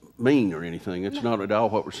not mean or anything. It's not at all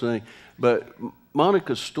what we're saying. But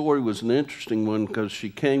Monica's story was an interesting one because she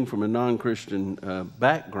came from a non-Christian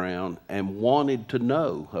background and wanted to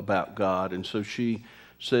know about God. And so she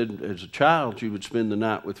said as a child she would spend the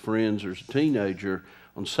night with friends or as a teenager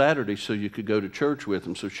on Saturday so you could go to church with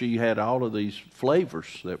them. So she had all of these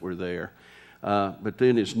flavors that were there. But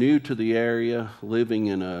then is new to the area, living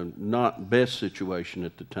in a not best situation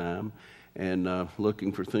at the time, and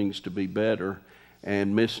looking for things to be better.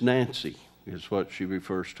 And Miss Nancy is what she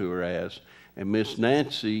refers to her as. And Miss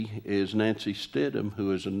Nancy is Nancy Stidham,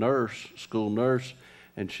 who is a nurse, school nurse,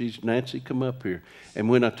 and she's, Nancy, come up here. And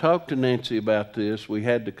when I talked to Nancy about this, we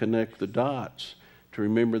had to connect the dots to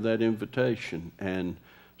remember that invitation. And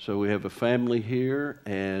so we have a family here,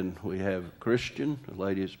 and we have a Christian, a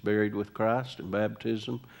lady that's buried with Christ in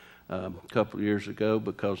baptism a couple of years ago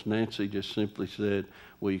because Nancy just simply said,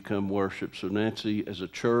 will you come worship? So Nancy, as a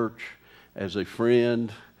church, as a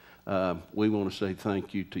friend, we want to say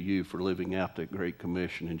thank you to you for living out that Great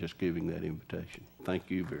Commission and just giving that invitation. Thank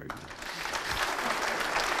you very much.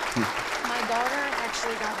 My daughter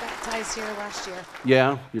actually got baptized here last year.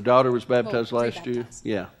 Yeah, your daughter was baptized Well, last year?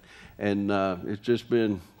 Yeah. And it's just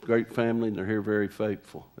been a great family, and they're here very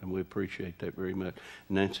faithful, and we appreciate that very much.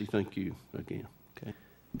 Nancy, thank you again. Okay.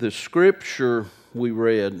 The scripture we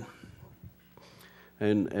read,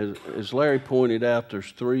 and as Larry pointed out,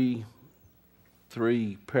 there's three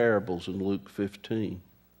parables in Luke 15.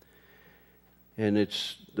 And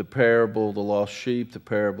it's the parable of the lost sheep, the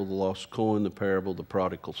parable of the lost coin, the parable of the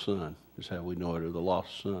prodigal son, is how we know it, or the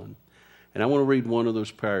lost son. And I want to read one of those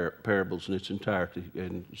parables in its entirety,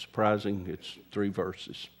 and surprising, it's 3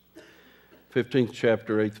 verses. 15th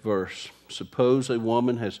chapter, 8th verse. Suppose a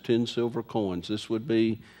woman has 10 silver coins. This would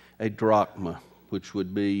be a drachma, which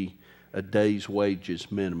would be a day's wages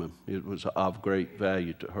minimum. It was of great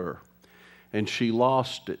value to her. And she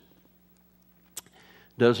lost it.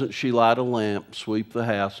 Doesn't she light a lamp, sweep the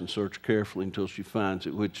house, and search carefully until she finds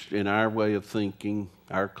it? Which, in our way of thinking,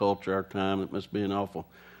 our culture, our time, it must be an awful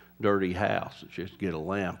dirty house. It's just get a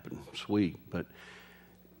lamp and sweep. But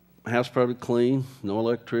the house probably clean, no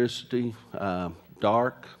electricity,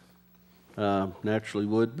 dark. naturally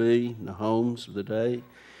would be in the homes of the day.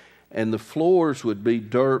 And the floors would be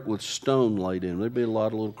dirt with stone laid in. There'd be a lot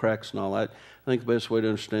of little cracks and all that. I think the best way to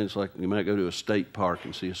understand is like you might go to a state park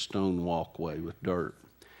and see a stone walkway with dirt.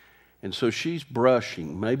 And so she's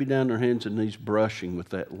brushing, maybe down her hands and knees brushing with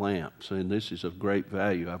that lamp, saying, this is of great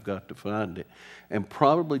value, I've got to find it. And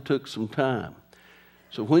probably took some time.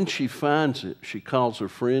 So when she finds it, she calls her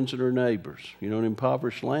friends and her neighbors. You know, in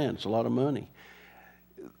impoverished lands, it's a lot of money.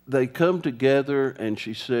 They come together and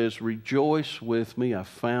she says, rejoice with me, I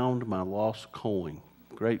found my lost coin.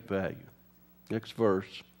 Great value. Next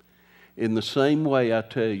verse. In the same way, I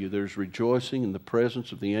tell you, there's rejoicing in the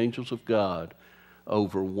presence of the angels of God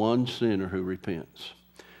over one sinner who repents.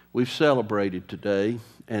 We've celebrated today,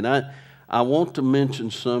 and I want to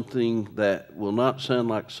mention something that will not sound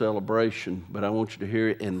like celebration, but I want you to hear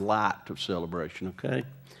it in light of celebration, okay?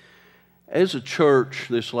 As a church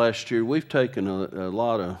this last year, we've taken a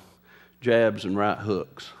lot of jabs and right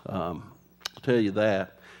hooks. I'll tell you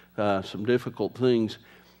that. Some difficult things,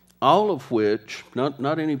 all of which,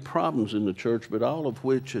 not any problems in the church, but all of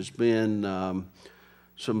which has been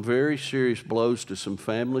some very serious blows to some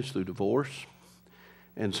families through divorce,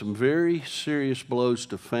 and some very serious blows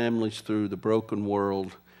to families through the broken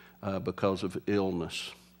world because of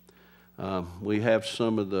illness. We have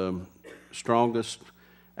some of the strongest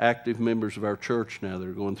active members of our church now that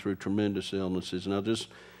are going through tremendous illnesses, and I'll just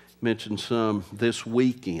mention some this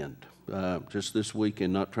weekend. Just this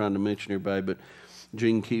weekend, not trying to mention everybody, but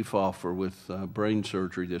Gene Kiefhofer with brain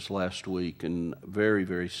surgery this last week, and very,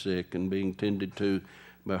 very sick, and being tended to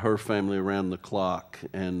by her family around the clock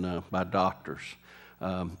and by doctors.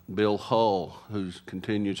 Bill Hull, who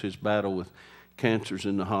continues his battle with cancers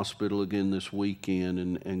in the hospital again this weekend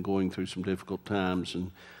and going through some difficult times.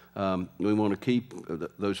 And we want to keep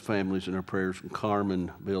those families in our prayers, and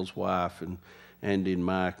Carmen, Bill's wife, and Andy and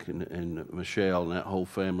Mike and Michelle and that whole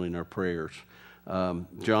family in our prayers.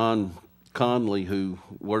 John Conley, who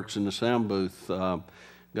works in the sound booth,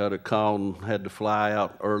 got a call and had to fly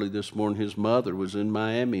out early this morning. His mother was in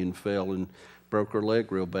Miami and fell and broke her leg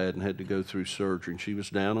real bad and had to go through surgery. And she was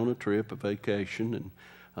down on a trip, a vacation,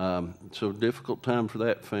 and so difficult time for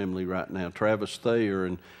that family right now. Travis Thayer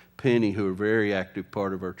and Penny, who are a very active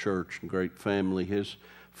part of our church and great family. His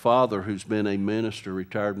father, who's been a minister,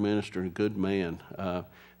 retired minister, and a good man,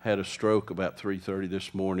 had a stroke about 3:30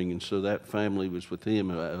 this morning, and so that family was with him,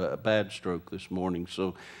 a bad stroke this morning.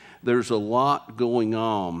 So there's a lot going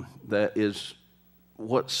on that is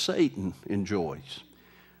what Satan enjoys.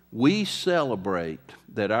 We celebrate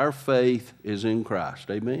that our faith is in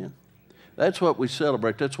Christ. Amen? That's what we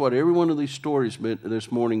celebrate. That's what every one of these stories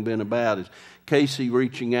this morning been about, is Casey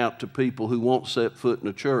reaching out to people who won't set foot in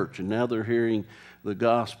a church, and now they're hearing the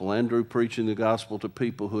gospel. Andrew preaching the gospel to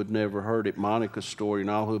people who had never heard it. Monica's story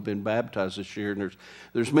and all who have been baptized this year. And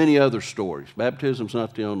there's many other stories. Baptism's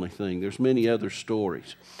not the only thing. There's many other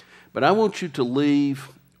stories. But I want you to leave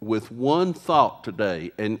with one thought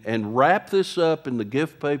today and wrap this up in the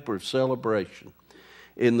gift paper of celebration.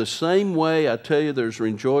 In the same way, I tell you, there's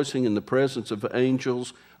rejoicing in the presence of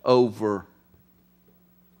angels over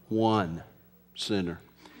one sinner.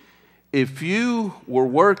 If you were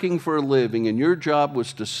working for a living and your job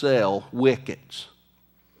was to sell wickets,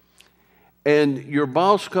 and your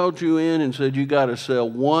boss called you in and said, you got to sell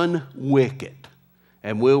one wicket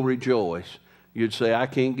and we'll rejoice, you'd say, I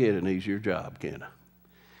can't get an easier job, can I?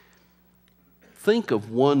 Think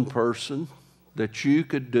of one person that you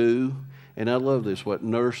could do, and I love this, what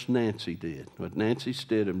Nurse Nancy did, what Nancy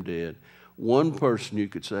Stidham did. One person you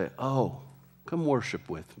could say, oh, come worship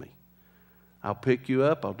with me. I'll pick you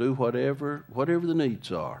up, I'll do whatever the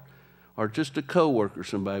needs are. Or just a coworker,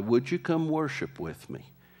 somebody, would you come worship with me?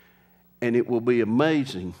 And it will be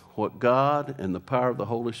amazing what God and the power of the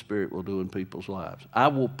Holy Spirit will do in people's lives. I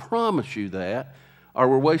will promise you that, or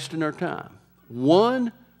we're wasting our time.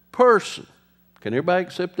 One person. Can everybody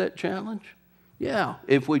accept that challenge? Yeah,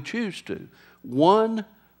 if we choose to. One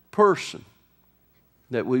person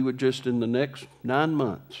that we would just in the next 9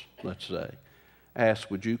 months, let's say, ask,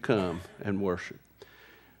 would you come and worship?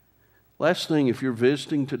 Last thing, if you're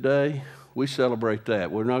visiting today, we celebrate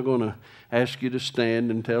that. We're not going to ask you to stand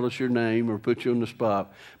and tell us your name or put you on the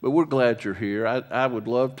spot, but we're glad you're here. I would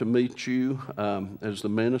love to meet you as the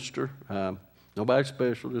minister. Nobody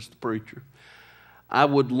special, just the preacher. I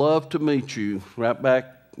would love to meet you right back.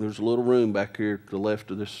 There's a little room back here to the left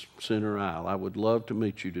of this center aisle. I would love to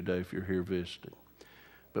meet you today if you're here visiting.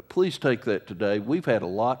 But please take that today. We've had a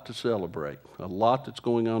lot to celebrate, a lot that's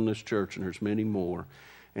going on in this church, and there's many more.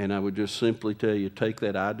 And I would just simply tell you, take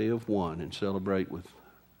that idea of one and celebrate with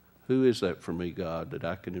Who is that for me, God, that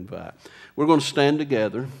I can invite? We're going to stand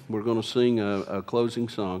together. We're going to sing a closing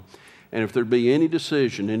song. And if there be any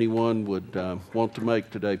decision anyone would want to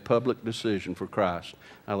make today, public decision for Christ,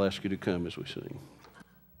 I'll ask you to come as we sing.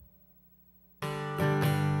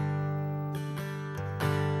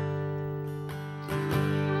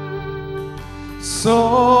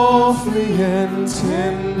 Softly and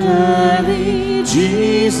tenderly,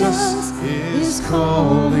 Jesus is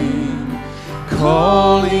calling,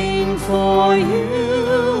 calling for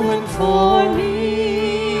you and for me.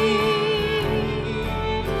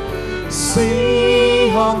 See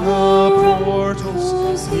on the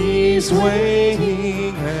portals, He's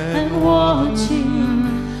waiting and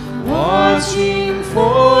watching, watching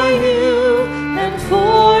for you and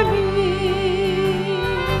for me.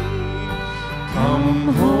 Come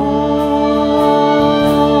home,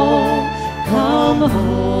 come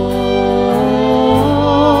home.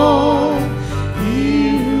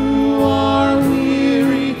 Ye who are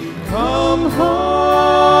weary, come home.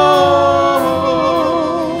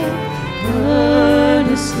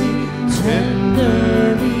 Earnestly,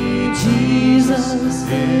 tenderly, Jesus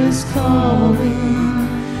is calling,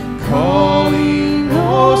 calling,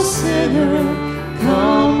 oh sinner,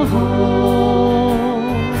 come home.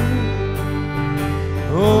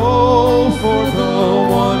 Oh, for the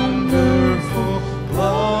wonderful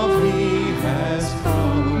love He has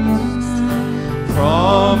promised,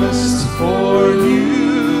 promised for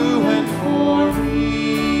you and for me.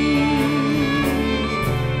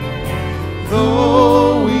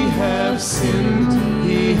 Though we have sinned,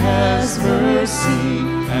 He has mercy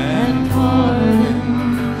and pardon,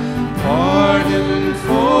 pardon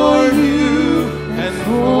for you and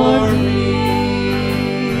for me.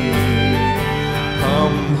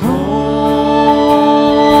 Come home,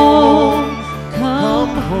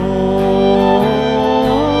 come home.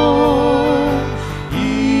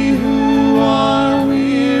 Ye who are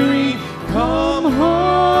weary, come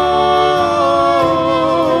home.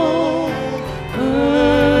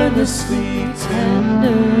 Earnestly,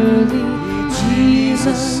 tenderly,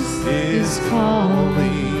 Jesus is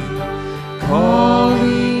calling,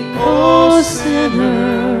 calling, oh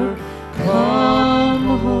sinner,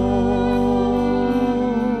 come home.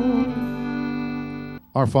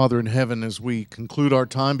 Our Father in heaven, as we conclude our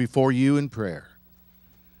time before you in prayer,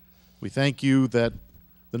 we thank you that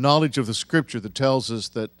the knowledge of the Scripture that tells us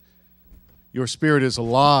that your Spirit is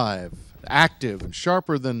alive, active, and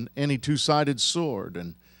sharper than any two-sided sword.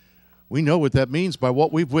 And we know what that means by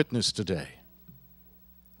what we've witnessed today.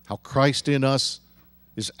 How Christ in us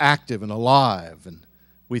is active and alive. And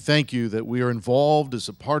we thank you that we are involved as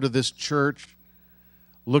a part of this church,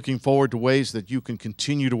 looking forward to ways that you can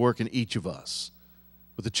continue to work in each of us.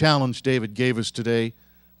 With the challenge David gave us today,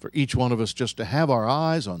 for each one of us just to have our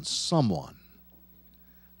eyes on someone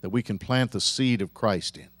that we can plant the seed of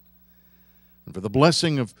Christ in. And for the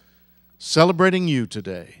blessing of celebrating you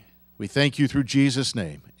today, we thank you through Jesus'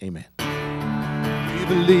 name. Amen. We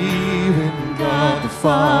believe in God the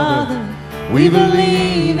Father. We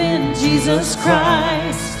believe in Jesus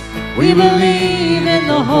Christ. We believe in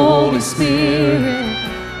the Holy Spirit.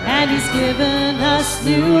 And He's given us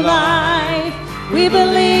new life. We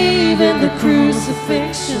believe in the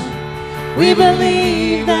crucifixion. We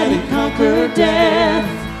believe that He conquered death.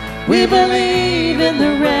 We believe in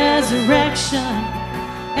the resurrection.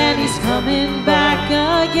 And He's coming back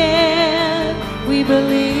again. We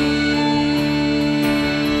believe.